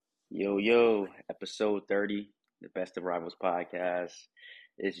Yo, episode 30, the Best of Rivals podcast.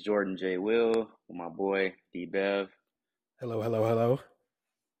 It's Jordan J. Will with my boy D Bev. Hello, hello, hello.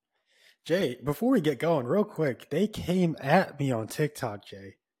 Jay, before we get going, real quick, they came at me on TikTok,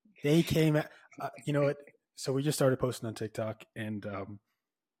 Jay. They came at, you know what? So we just started posting on TikTok, and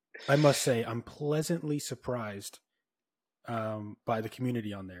I must say, I'm pleasantly surprised by the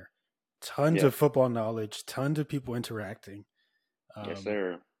community on there. Tons Yeah, of football knowledge, tons of people interacting. yes, Um,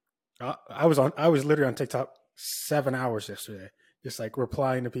 sir. I was literally on TikTok 7 hours yesterday, just like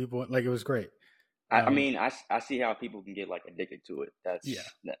replying to people. Like it was great. I Um, mean, I see how people can get like addicted to it. yeah.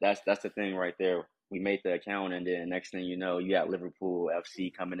 That's the thing right there. We made the account, and then next thing you know, you got Liverpool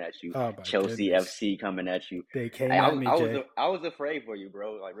FC coming at you, Oh my Chelsea goodness. FC coming at you. They came at me, Jay. I was afraid for you,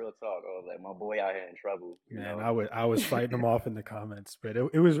 bro. Like real talk. I was like, my boy out here in trouble, you Man, know. I was fighting them off in the comments, but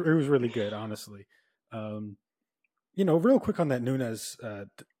it was really good, honestly. Um, real quick on that Nunez,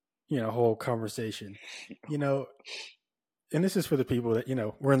 whole conversation. You know, and this is for the people that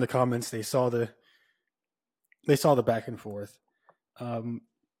were in the comments. They saw the back and forth. Um,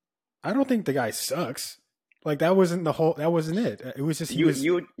 I don't think the guy sucks. Like that wasn't it. It was just he was.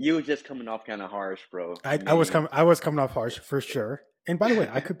 You were just coming off kind of harsh, bro. I I mean, I was coming off harsh for sure. And by the way,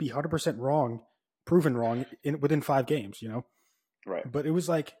 I could be 100% wrong, proven wrong within 5 games. right. But it was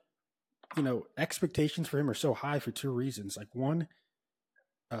like expectations for him are so high for two reasons. Like one,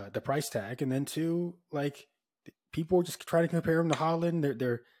 the price tag, and then two, like people are just trying to compare him to Holland.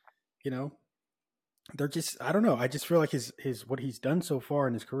 You know, they're just I don't know. I just feel like his what he's done so far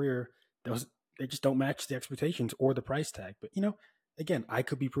in his career, they just don't match the expectations or the price tag. But again, I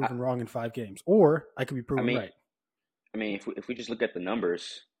could be I, proven wrong in 5 games, or I could be I proven mean, right. if we just look at the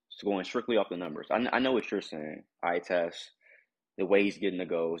numbers, just going strictly off the numbers, I know what you're saying. Eye test, the way he's getting the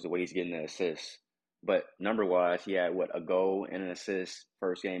goals, the way he's getting the assists. But number wise, he had what, a goal and an assist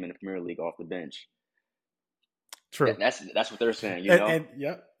first game in the Premier League off the bench. True. That's what they're saying, you know. And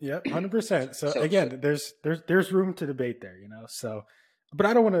yep, 100%. So So again, there's room to debate there, So, but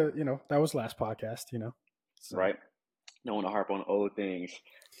I don't want to, that was last podcast, So right, don't want to harp on old things.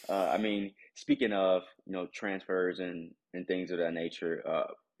 I mean, speaking of transfers and things of that nature,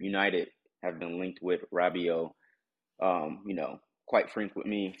 United have been linked with Rabiot. Quite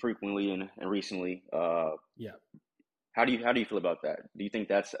frequently and recently. yeah. How do you feel about that? Do you think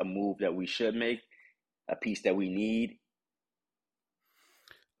that's a move that we should make, a piece that we need?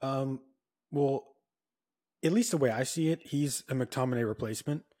 Um. Well, at least the way I see it, he's a McTominay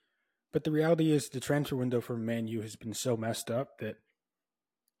replacement. But the reality is, the transfer window for Man U has been so messed up that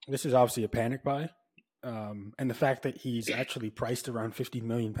this is obviously a panic buy. And the fact that he's actually priced around 15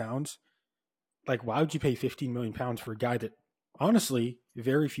 million pounds, like, why would you pay 15 million pounds for a guy that honestly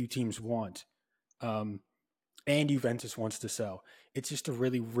very few teams want? And Juventus wants to sell. It's just a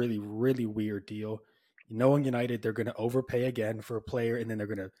really, really, really weird deal. Knowing United, they're going to overpay again for a player, and then they're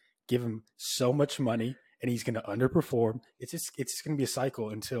going to give him so much money, and he's going to underperform. It's going to be a cycle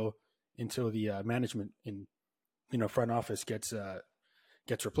until the management in front office gets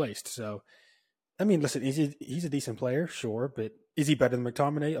replaced. So I mean, listen, he's a decent player, sure, but is he better than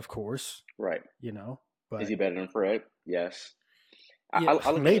McTominay? Of course, Right. Is but he better than Fred? Yes. yeah, I look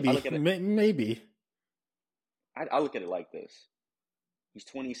at it. I maybe, look at it. maybe. I look at it like this. He's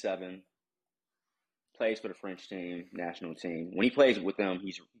 27, plays for the French team, national team. When he plays with them,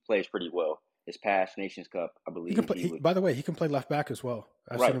 he plays pretty well. His past Nations Cup, I He can believe play. he would. By the way, he can play left back as well.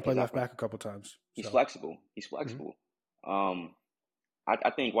 I've seen Right, him play left exactly. back a couple times. He's So flexible. He's mhm. flexible. Um,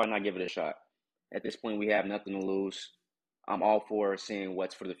 I think why not give it a shot? At this point, we have nothing to lose. I'm all for seeing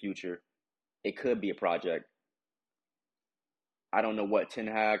what's for the future. It could be a project. I don't know what Ten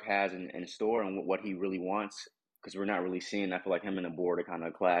Hag has in store and what he really wants because we're not really seeing. I feel like him and the board are kind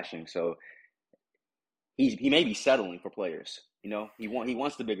of clashing. So he may be settling for players. He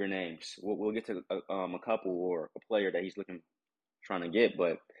wants the bigger names. We'll get to a couple or a player that he's trying to get,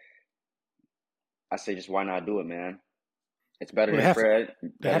 but I say just why not do it, man? It's better Well, than Fred, they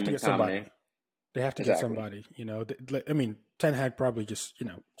better have to than get somebody. McTominay. They have to get Exactly. somebody. I mean, Ten Hag probably just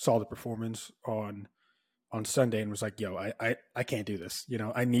saw the performance on Sunday and was like, "Yo, I can't do this.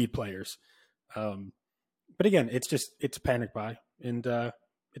 I need players." Um, but again, it's a panic buy, and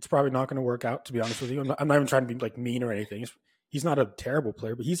it's probably not going to work out. To be honest with you, I'm not even trying to be like mean or anything. He's not a terrible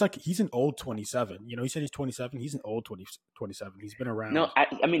player, but he's an old 27. He said he's 27. He's an old 27. He's been No, around.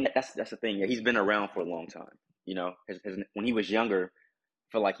 I mean that's the thing. Yeah, he's been around for a long time. When he was younger, I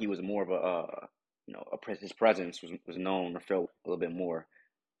feel like he was more of his presence was known or felt a little bit more.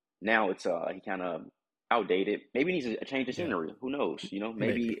 Now it's he kind of outdated. Maybe he needs a change of Yeah, scenery. Who knows? maybe.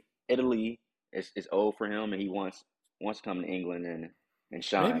 Maybe Italy is old for him, and he wants to come to England and and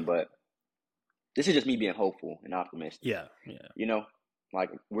shine. Maybe. But this is just me being hopeful and optimistic. Yeah. Yeah. You know, like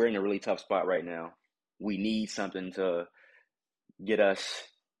we're in a really tough spot right now. We need something to get us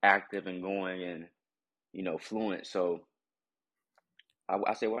active and going and, fluent. So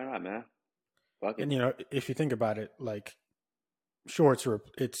I say, why not, man? Fuck it. And if you think about it, like, sure,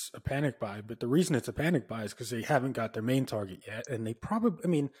 it's a panic buy, but the reason it's a panic buy is because they haven't got their main target yet, and they probably. I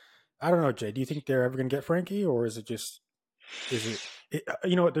mean, I don't know, Jay. Do you think they're ever going to get Frankie, or is it just?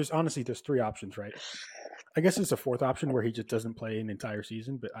 You know what? There's three options, right? I guess there's a fourth option where he just doesn't play an entire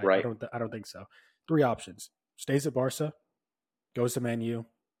season, but I Right. don't think so. Three options: stays at Barca, goes to Man U,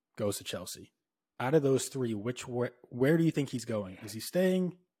 goes to Chelsea. Out of those three, where do you think he's going? Is he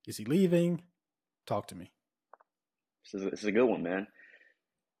staying? Is he leaving? Talk to me. This is a good one, man.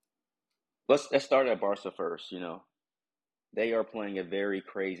 Let's start at Barca first. They are playing a very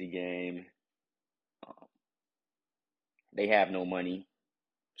crazy game. They have no money,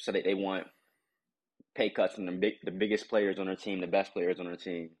 so they want pay cuts from the biggest players on their team, the best players on their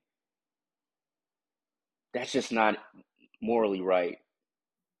team. That's just not morally right.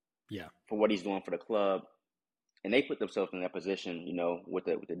 Yeah. For what he's doing for the club, and they put themselves in that position, with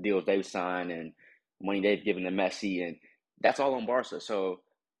the deals they've signed and money they've given to Messi, and that's all on Barca. So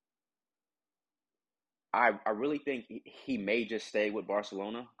I really think he may just stay with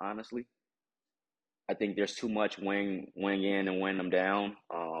Barcelona. Honestly, I think there's too much wing in and wing them down.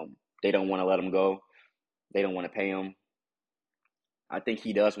 They don't want to let him go. They don't want to pay him. I think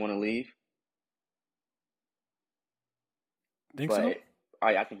he does want to leave. Think so?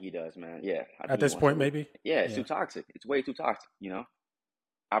 I think he does, man. Yeah. At this point, maybe? Yeah, it's too toxic. It's way too toxic,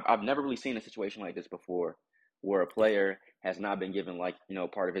 I've never really seen a situation like this before where a player has not been given,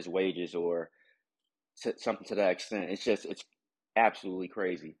 part of his wages or something to that extent. It's absolutely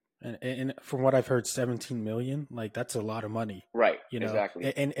crazy. And from what I've heard, 17 million, like that's a lot of money. Right.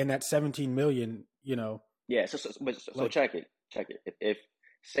 Exactly. And that 17 million, Yeah. So check it. If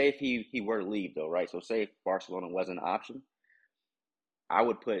he were to leave though, right? So say if Barcelona wasn't an option, I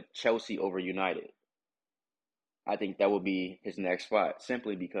would put Chelsea over United. I think that would be his next spot,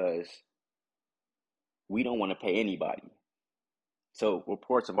 simply because we don't want to pay anybody. So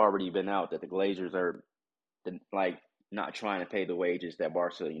reports have already been out that the Glazers are not trying to pay the wages that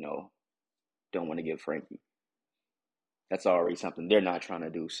Barca, don't want to give Frankie. That's already something they're not trying to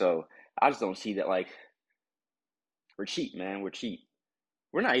do. So I just don't see that. We're cheap, man. We're cheap.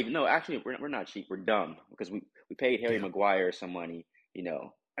 We're not even. No, actually, we're not cheap. We're dumb because we paid Harry Maguire some money.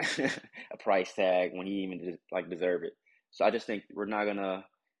 A price tag when he even deserve it. So I just think we're not gonna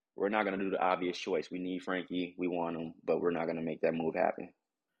do the obvious choice. We need Frankie, we want him, but we're not gonna make that move happen.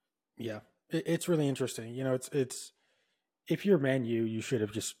 Yeah, it's really interesting. It's if you're Man U, you should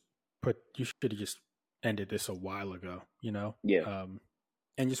have just ended this a while ago. Yeah.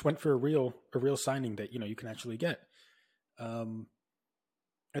 And just went for a real signing that you can actually get.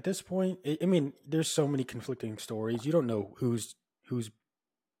 At this point, I mean, there's so many conflicting stories. You don't know who's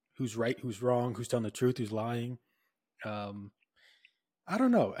right, who's wrong, who's telling the truth, who's lying. I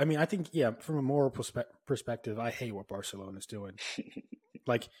don't know. I mean, I think, from a moral perspective, I hate what Barcelona's doing.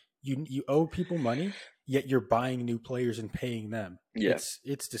 Like, you owe people money, yet you're buying new players and paying them. Yeah.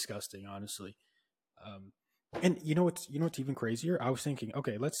 It's disgusting, honestly. And you know what's even crazier? I was thinking,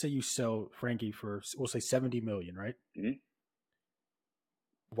 okay, let's say you sell Frankie for, we'll say 70 million, right? Mm-hmm.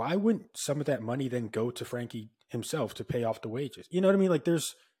 Why wouldn't some of that money then go to Frankie himself to pay off the wages? You know what I mean? Like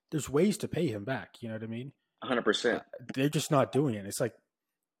there's ways to pay him back. You know what I mean? 100%. They're just not doing it. It's like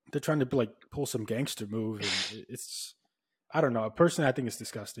they're trying to pull some gangster move, and it's, I don't know. Personally, I think it's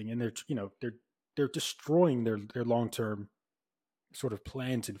disgusting, and they're destroying their long-term sort of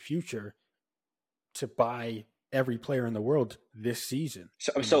plans and future to buy every player in the world this season.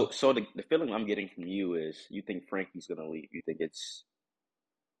 So the feeling I'm getting from you is you think Frankie's going to leave. You think it's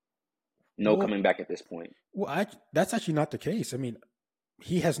coming back at this point. Well, that's actually not the case. I mean,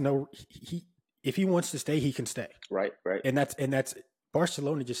 he has if he wants to stay, he can stay. Right. And that's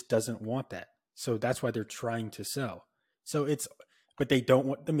Barcelona just doesn't want that. So that's why they're trying to sell. So but they don't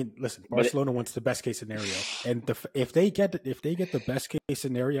want. I mean, listen, Barcelona wants the best case scenario, and if they get the best case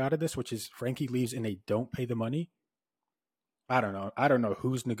scenario out of this, which is Frankie leaves and they don't pay the money, I don't know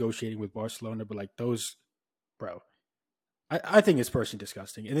who's negotiating with Barcelona, but those, bro, I think it's personally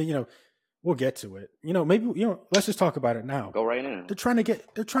disgusting. And then we'll get to it. Maybe let's just talk about it now. Go right in. They're trying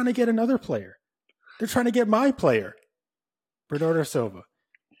to get another player. They're trying to get my player, Bernardo Silva.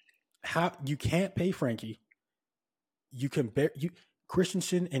 How you can't pay Frankie? You can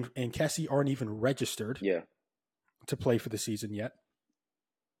Christensen and Kessie aren't even registered to play for the season yet.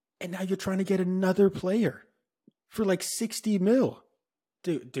 And now you're trying to get another player for 60 mil.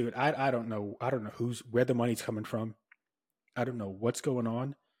 dude, I don't know. I don't know where the money's coming from. I don't know what's going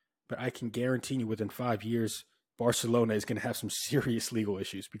on, but I can guarantee you within 5 years, Barcelona is going to have some serious legal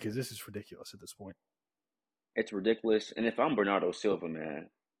issues because this is ridiculous at this point. It's ridiculous. And if I'm Bernardo Silva, man,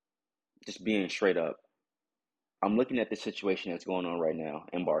 just being straight up, I'm looking at the situation that's going on right now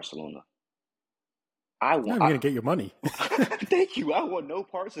in Barcelona. I You're not want. even going to get your money. Thank you. I want no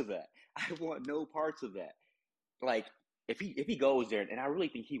parts of that. I want no parts of that. Like if he goes there, and I really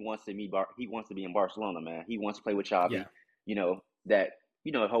think he wants to be in Barcelona, man. He wants to play with Xavi. Yeah. You know that.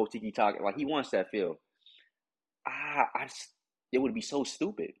 The whole tiki talk. Like he wants that feel. It would be so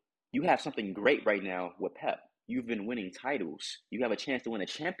stupid. You have something great right now with Pep. You've been winning titles. You have a chance to win a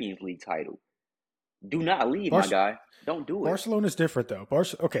Champions League title. Do not leave, my guy. Don't do it. Barcelona's different though.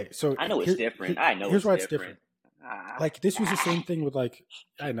 Okay, so I know it's different. Here's why it's different. Like this was the same thing with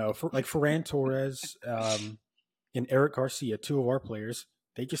Ferran Torres and Eric Garcia, two of our players.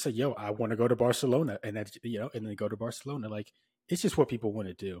 They just said, "Yo, I want to go to Barcelona," and that's and they go to Barcelona. Like it's just what people want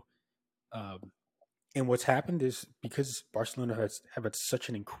to do. And what's happened is because Barcelona have had such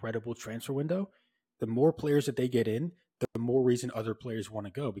an incredible transfer window, the more players that they get in, the more reason other players want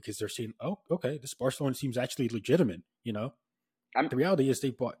to go because they're seeing, oh, okay, this Barcelona seems actually legitimate. The reality is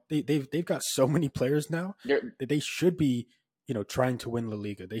they've got so many players now that they should be trying to win La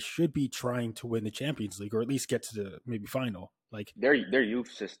Liga. They should be trying to win the Champions League or at least get to the maybe final. Like their youth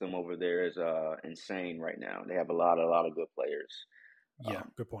system over there is insane right now. They have a lot of good players. Yeah,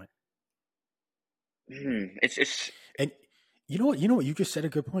 good point. It's and you know what you just said a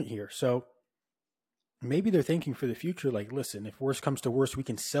good point here. So maybe they're thinking for the future, like, listen, if worse comes to worse, we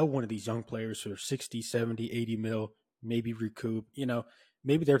can sell one of these young players for 60, 70, 80 mil, maybe recoup.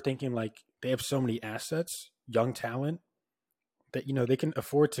 Maybe they're thinking like they have so many assets, young talent, that, they can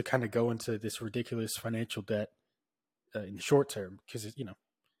afford to kind of go into this ridiculous financial debt in the short term because,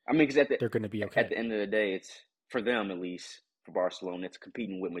 because they're going to be okay. At the end of the day, it's for them, at least for Barcelona, it's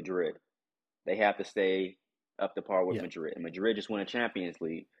competing with Madrid. They have to stay up to par with Madrid. And Madrid just won a Champions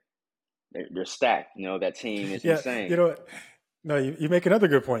League. They're stacked. That team is insane. You know what? No, you make another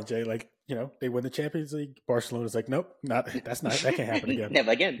good point, Jay. Like, they win the Champions League. Barcelona's like, nope, that can't happen again. Never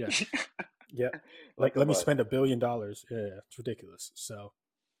again. Yeah. Like let me spend $1 billion. Yeah, it's ridiculous. So,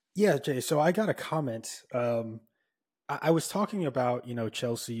 yeah, Jay. So I got a comment. I was talking about,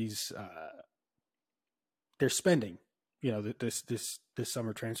 Chelsea's their spending, this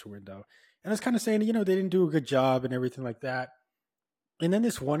summer transfer window. And I was kind of saying, they didn't do a good job and everything like that. And then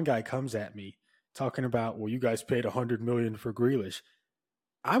this one guy comes at me talking about, well, you guys paid $100 million for Grealish.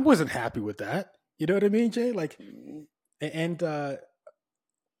 I wasn't happy with that. You know what I mean, Jay? Like, and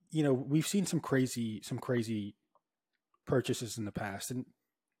we've seen some crazy purchases in the past. And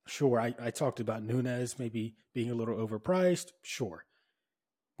sure, I talked about Nunez maybe being a little overpriced. Sure.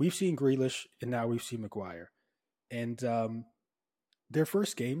 We've seen Grealish and now we've seen Maguire. And their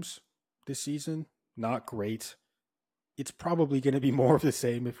first games this season, not great. It's probably going to be more of the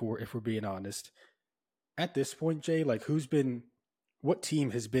same if we're being honest. At this point, Jay, like what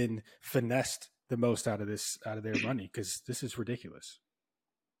team has been finessed the most out of their money? Because this is ridiculous.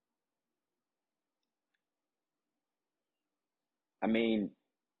 I mean,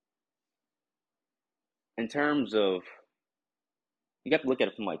 in terms of, you have to look at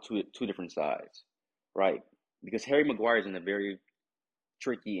it from like two different sides, right? Because Harry Maguire is in a very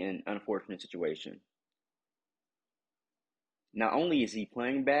tricky and unfortunate situation. Not only is he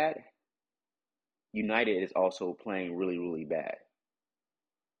playing bad, United is also playing really, really bad.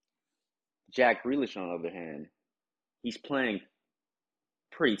 Jack Grealish, on the other hand, he's playing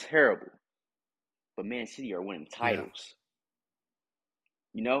pretty terrible. But Man City are winning titles.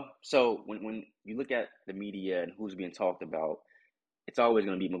 Yeah. So when you look at the media and who's being talked about, it's always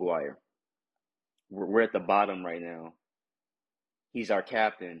going to be Maguire. We're at the bottom right now. He's our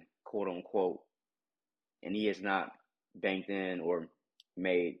captain, quote unquote, and he has not banked in or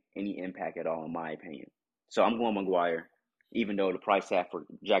made any impact at all, in my opinion. So I'm going Maguire, even though the price tag for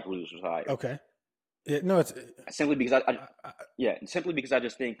Jack Grealish was higher. Okay. No, it's simply because I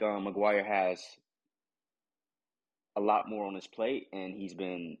just think Maguire has a lot more on his plate, and he's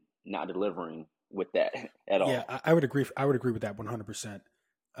been not delivering with that at all. Yeah, I would agree. I would agree with that 100%.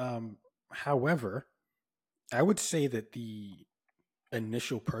 However, I would say that the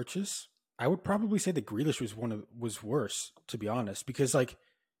initial purchase, I would probably say that Grealish was worse, to be honest, because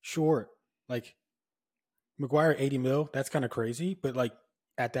sure, Maguire 80 mil, that's kind of crazy, but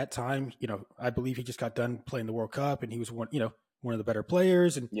at that time, I believe he just got done playing the World Cup and he was one of the better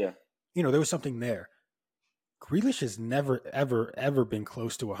players, and there was something there. Grealish has never, ever, ever been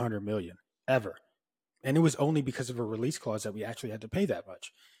close to 100 million, ever. And it was only because of a release clause that we actually had to pay that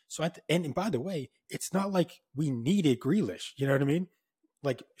much. So, and by the way, it's not like we needed Grealish. You know what I mean?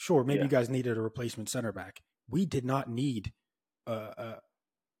 Like, sure, maybe Yeah. you guys needed a replacement center back. We did not need a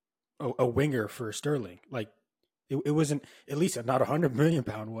winger for Sterling. Like, it wasn't, at least not £100 million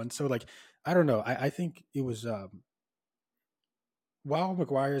one. So, like, I don't know. I think it was, while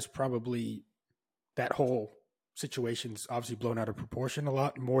Maguire's probably, that whole situation's obviously blown out of proportion a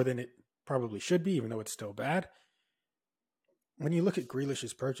lot more than it probably should be, even though it's still bad. When you look at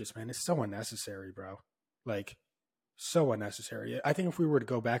Grealish's purchase, man, it's so unnecessary, bro. Like, so unnecessary. I think if we were to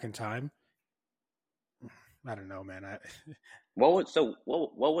go back in time, I don't know, man. What was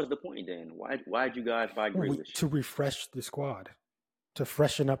the point then? Why did you guys buy Grealish? To refresh the squad, to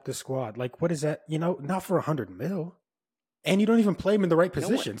freshen up the squad. Like, what is that? Not for $100 million, and you don't even play him in the right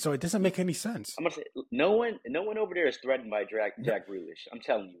position, so it doesn't make any sense. I'm gonna say no one over there is threatened by Jack Grealish. I'm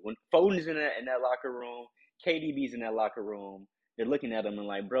telling you, when Foden's in that locker room, KDB's in that locker room, they're looking at him and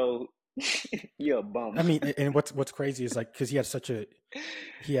like, bro, you're a bum. I mean, and what's crazy is like, because he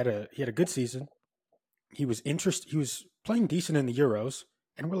had a good season. He was playing decent in the Euros,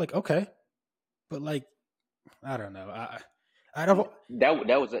 and we're like, okay, but like, I don't know. I don't.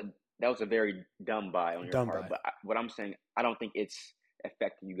 That was a very dumb buy on your part. But what I'm saying, I don't think it's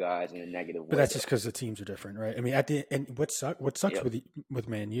affecting you guys in a negative way. But that's just because the teams are different, right? I mean, what sucks yep. with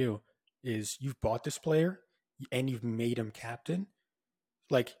Man U is you've bought this player and you've made him captain.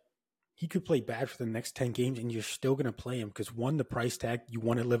 Like, he could play bad for the next 10 games and you're still going to play him because, one, the price tag, you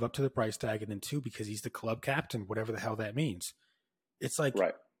want to live up to the price tag, and then two, because he's the club captain, whatever the hell that means. It's like,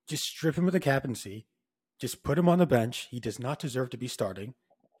 right. Just strip him of the captaincy, just put him on the bench. He does not deserve to be starting,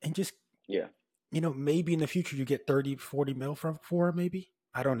 and just, maybe in the future you get 30, 40 mil for him, maybe.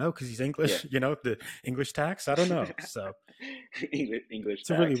 I don't know, because he's English, the English tax. I don't know. So English it's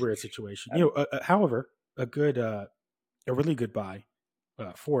tax. A really weird situation. However, a really good buy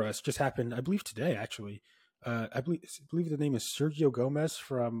for us just happened, I believe, today, actually. I believe the name is Sergio Gomez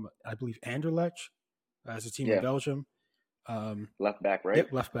from, I believe, Anderlecht, as a team in Belgium. Left back, right?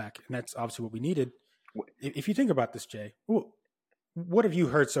 Yep, left back. And that's obviously what we needed. If you think about this, Jay, what have you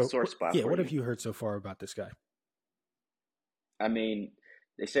heard what have you heard so far about this guy? I mean,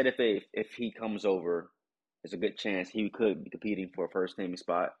 they said if he comes over, there's a good chance he could be competing for a first team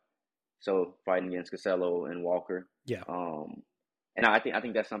spot. So fighting against Cancelo and Walker. Yeah. And I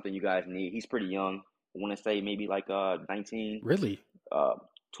think that's something you guys need. He's pretty young. I want to say maybe like 19. Really?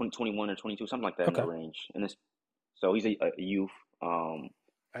 21 or 22, something like that in that range. And so he's a youth.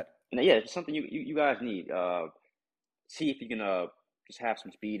 It's something you guys need. See if you can just have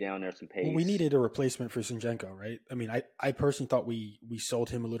some speed down there, some pace. Well, we needed a replacement for Zinchenko, right? I mean, I personally thought we sold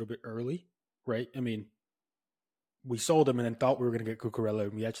him a little bit early, right? I mean, we sold him and then thought we were going to get Cucurella,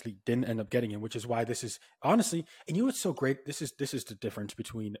 and we actually didn't end up getting him, which is why this is honestly, and you know what's so great? This is the difference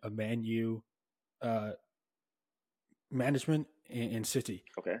between a Man U management and City.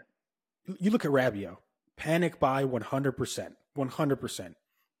 Okay. You look at Rabiot, panic buy 100%. 100%.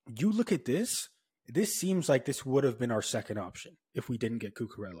 You look at this seems like this would have been our second option if we didn't get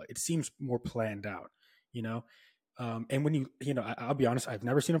Cucurella. It seems more planned out, and when I'll be honest, I've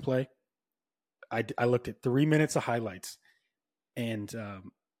never seen him play. I looked at 3 minutes of highlights, and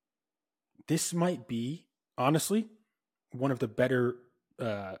this might be, honestly, one of the better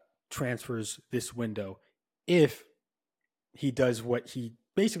transfers this window if he does what he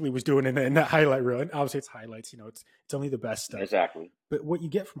basically was doing in that highlight reel. And obviously it's highlights, it's only the best stuff. Exactly. But what you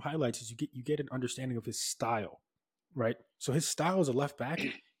get from highlights is you get an understanding of his style, right? So his style as a left back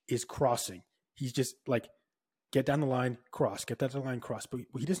is crossing. He's just like, get down the line, cross, get down the line, cross. But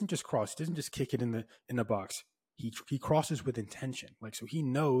he doesn't just cross. He doesn't just kick it in the box. He crosses with intention. Like, so he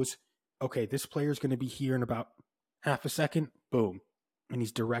knows, okay, this player is going to be here in about half a second, boom. And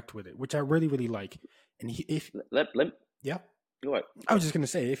he's direct with it, which I really, really like. And yeah. Go ahead. I was just going to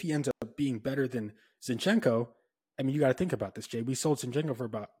say, if he ends up being better than Zinchenko, I mean, you got to think about this, Jay. We sold Zinchenko for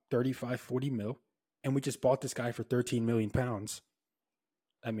about 35, 40 mil, and we just bought this guy for 13 million pounds.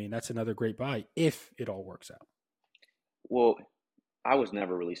 I mean, that's another great buy if it all works out. Well, I was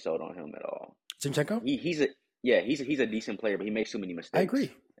never really sold on him at all. Zinchenko? He's a decent player, but he makes too many mistakes. I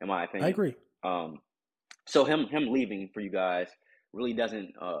agree. In my opinion. I agree. So him leaving for you guys really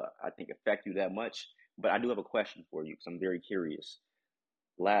doesn't, I think, affect you that much. But I do have a question for you because I'm very curious.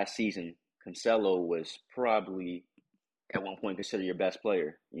 Last season, Cancelo was probably at one point considered your best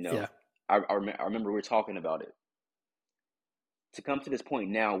player. Yeah. I remember we were talking about it. To come to this point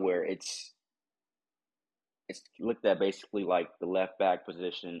now where it's looked at basically like the left back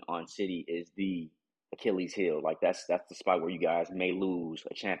position on City is the Achilles heel. Like that's the spot where you guys may lose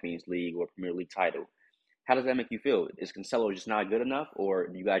a Champions League or Premier League title. How does that make you feel? Is Cancelo just not good enough, or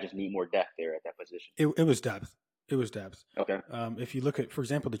do you guys just need more depth there at that position? It was depth. It was depth. Okay. If you look at, for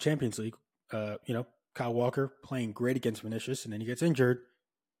example, the Champions League, Kyle Walker playing great against Vinicius, and then he gets injured.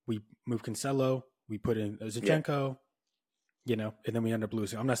 We move Cancelo. We put in Zinchenko. And then we end up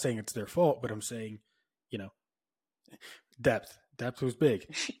losing. I'm not saying it's their fault, but I'm saying, depth. Depth was big,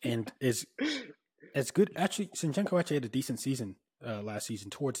 and is good. Actually, Zinchenko actually had a decent season last season,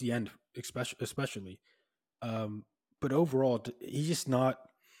 towards the end, especially. But overall, he's not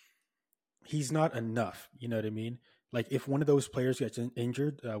enough. You know what I mean? Like, if one of those players gets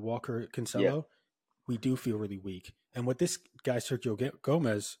injured, Walker, Cancelo, we do feel really weak. And with this guy, Sergio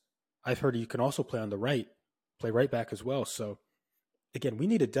Gomez, I've heard he can also play on the right, play right back as well. So again, we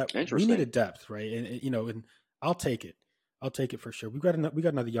need a depth. We need a depth, right? And I'll take it. I'll take it for sure. We got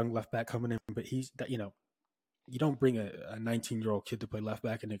another young left back coming in, but he's that. You don't bring a 19-year-old kid to play left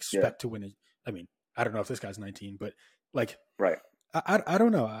back and expect to win it. I mean, I don't know if this guy's 19, but like, right. I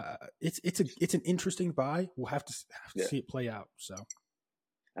don't know. It's an interesting buy. We'll have to see it play out. So,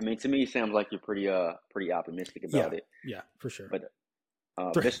 I mean, to me, it sounds like you're pretty optimistic about it. Yeah, for sure. But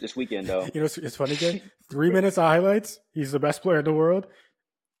this weekend, though, it's funny, Jay. 3 minutes of highlights. He's the best player in the world.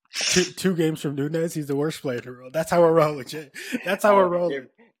 Two games from Nunez, he's the worst player in the world. That's how we're rolling, Jay. That's how we're rolling.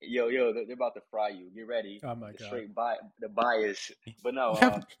 Yo, they're about to fry you. Get ready. Oh my god. Straight the bias, but no.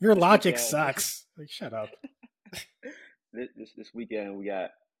 Your logic sucks. Like, shut up. This weekend we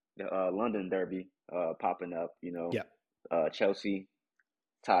got the London Derby popping up. Chelsea,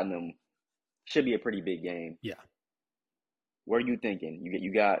 Tottenham should be a pretty big game. Yeah. What are you thinking?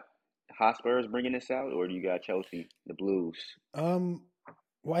 You got Hotspurs bringing this out, or do you got Chelsea, the Blues?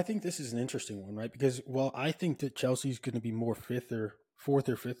 Well, I think this is an interesting one, right? Because I think that Chelsea's going to be more fourth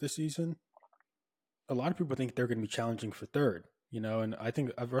or fifth this season. A lot of people think they're going to be challenging for third. And I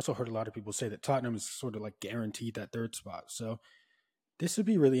think I've also heard a lot of people say that Tottenham is sort of like guaranteed that third spot. So this would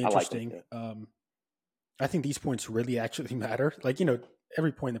be really interesting. I think these points really actually matter. Like,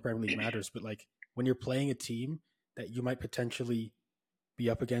 every point in the Premier League matters, but like when you're playing a team that you might potentially be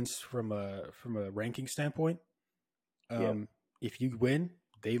up against from a ranking standpoint, if you win,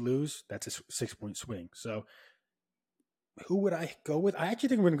 they lose, that's a 6-point swing. So who would I go with? I actually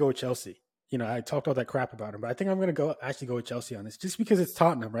think I'm going to go with Chelsea. I talked all that crap about him, but I think I'm going to go with Chelsea on this, just because it's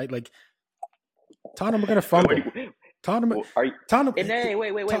Tottenham, right? Like, Tottenham are going to fumble. Tottenham. Tottenham.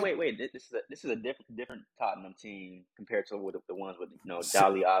 Wait. This is a different Tottenham team compared to the ones with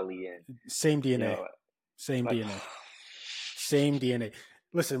Dali Ali and same DNA. Same DNA.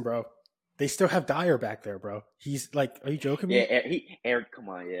 Listen, bro. They still have Dyer back there, bro. He's like, are you joking me? Yeah, Eric, come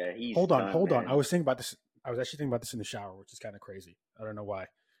on, yeah. Hold on. I was thinking about this. I was actually thinking about this in the shower, which is kind of crazy. I don't know why.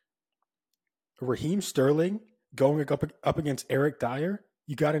 Raheem Sterling going up against Eric Dyer.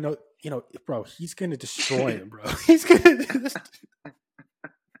 You got to know, bro. He's gonna destroy him, bro. He's gonna.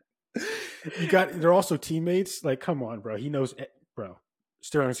 They're also teammates. Like, come on, bro. He knows, bro.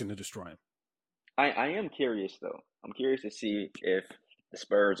 Sterling's gonna destroy him. I am curious though. I'm curious to see if the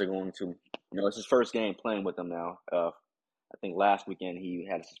Spurs are going to, it's his first game playing with them now. I think last weekend he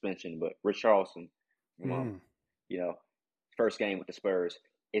had a suspension, but Richarlison, first game with the Spurs.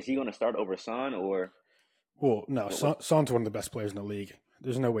 Is he going to start over Son or? Well, no, Son's one of the best players in the league.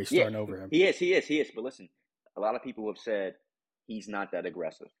 There's no way starting over him. He is. But listen, a lot of people have said he's not that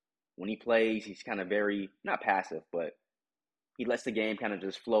aggressive. When he plays, he's kind of very, not passive, but he lets the game kind of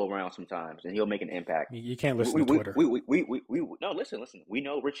just flow around sometimes, and he'll make an impact. You can't listen to Twitter. No, listen. We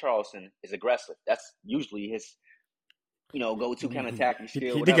know Richarlison is aggressive. That's usually his, go-to kind of tactic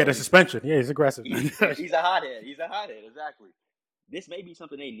skill. He did get a suspension. Yeah, he's aggressive. He's a hothead. Exactly. This may be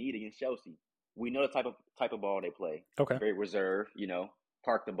something they need against Chelsea. We know the type of ball they play. Okay. Very reserved,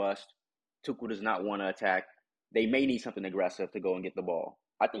 park the bus. Tuchel does not want to attack. They may need something aggressive to go and get the ball.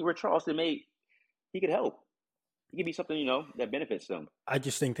 I think Richarlison he could help. He could be something, that benefits them. I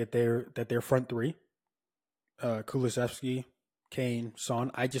just think that their front three, Kulusevski, Kane,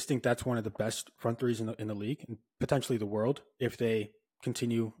 Son, I just think that's one of the best front threes in the league and potentially the world if they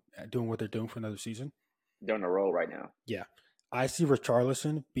continue doing what they're doing for another season. They're on a roll right now. Yeah. I see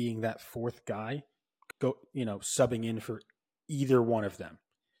Richarlison being that fourth guy, subbing in for either one of them.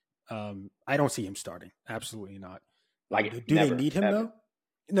 I don't see him starting. Absolutely not. Do they need him though?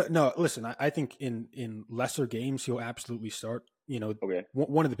 No. Listen, I think in lesser games he'll absolutely start. Okay.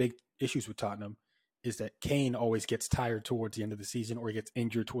 One of the big issues with Tottenham is that Kane always gets tired towards the end of the season or he gets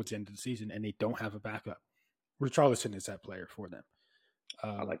injured towards the end of the season, and they don't have a backup. Richarlison is that player for them.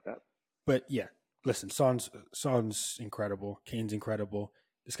 I like that. But yeah. Listen, Son's incredible. Kane's incredible.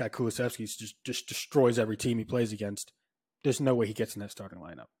 This guy Kulusevski just destroys every team he plays against. There's no way he gets in that starting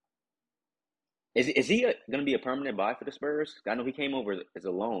lineup. Is he going to be a permanent buy for the Spurs? I know he came over as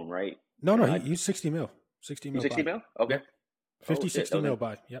a loan, right? No, And no, I he's 60 mil. 60 you mil 60 buy. mil? Okay. Yep. Oh 50, shit, that 60 was mil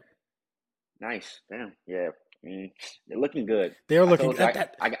buy. Yep. nice. Damn. Yeah. They're looking good. They're I looking told you at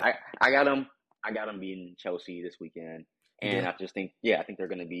that. I got them. I got them beating Chelsea this weekend, You and do. I just think yeah, I think they're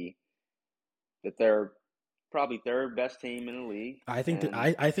going to be the third, probably third best team in the league. I think that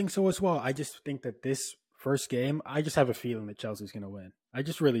And I think so as well. I just think that this first game, I just have a feeling that Chelsea's going to win. I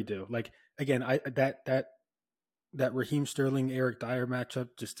just really do. Like again, I that Raheem Sterling Eric Dyer matchup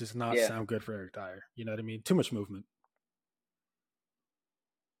just does not yeah, sound good for Eric Dyer. You know what I mean? Too much movement.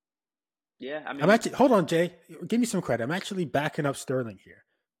 yeah. I I'm mean, actually hold on, Jay. Give me some credit. I'm actually backing up Sterling here.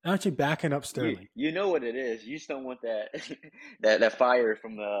 I'm actually backing up you Sterling. you know what it is. You just don't want that that fire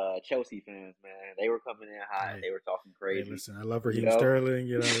from the Chelsea fans, man. They were coming in hot. Hey, They were talking hey, crazy. listen, I love You Raheem know. Sterling.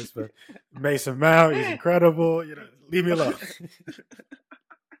 You know, this, but Mason Mount, he's incredible. You know, leave me alone.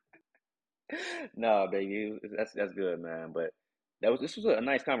 No, baby, that's good, man. But this was a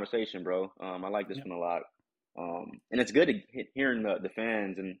nice conversation, bro. I like this Yeah, one a lot. And it's good to hearing the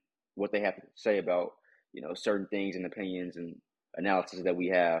fans and what they have to say about certain things and opinions and analysis that we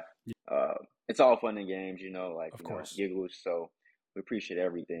have. yeah, Uh, it's all fun and games, like of course. giggles. So we appreciate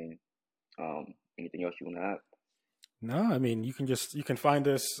everything. Anything else you want to add? No, I mean you can find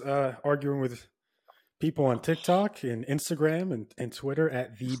us arguing with people on TikTok and Instagram and Twitter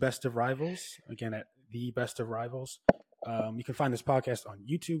at the best of rivals. Again, at the best of rivals. You can find this podcast on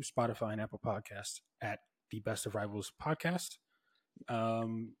YouTube, Spotify, and Apple Podcasts at the best of rivals podcast.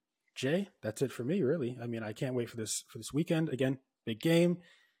 Jay, that's it for me. Really, I mean, I can't wait for this weekend. Again, big game,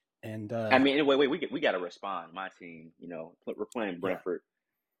 and I mean, wait, we got to respond. My team, we're playing yeah, Brentford,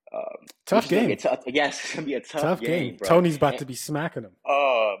 which tough is going to be a game, tough. Yes, it's going to be a tough tough game. game, bro. Tony's about And, to be smacking him.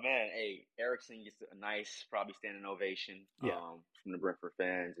 oh man, hey, Erickson gets a nice, probably standing ovation Yeah, from the Brentford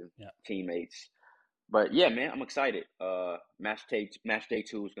fans and yeah. teammates. But yeah, man, I'm excited. Match day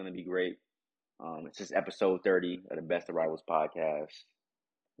 2 is going to be great. It's just episode 30 of the Best of Rivals podcast.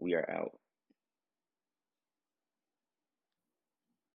 We are out.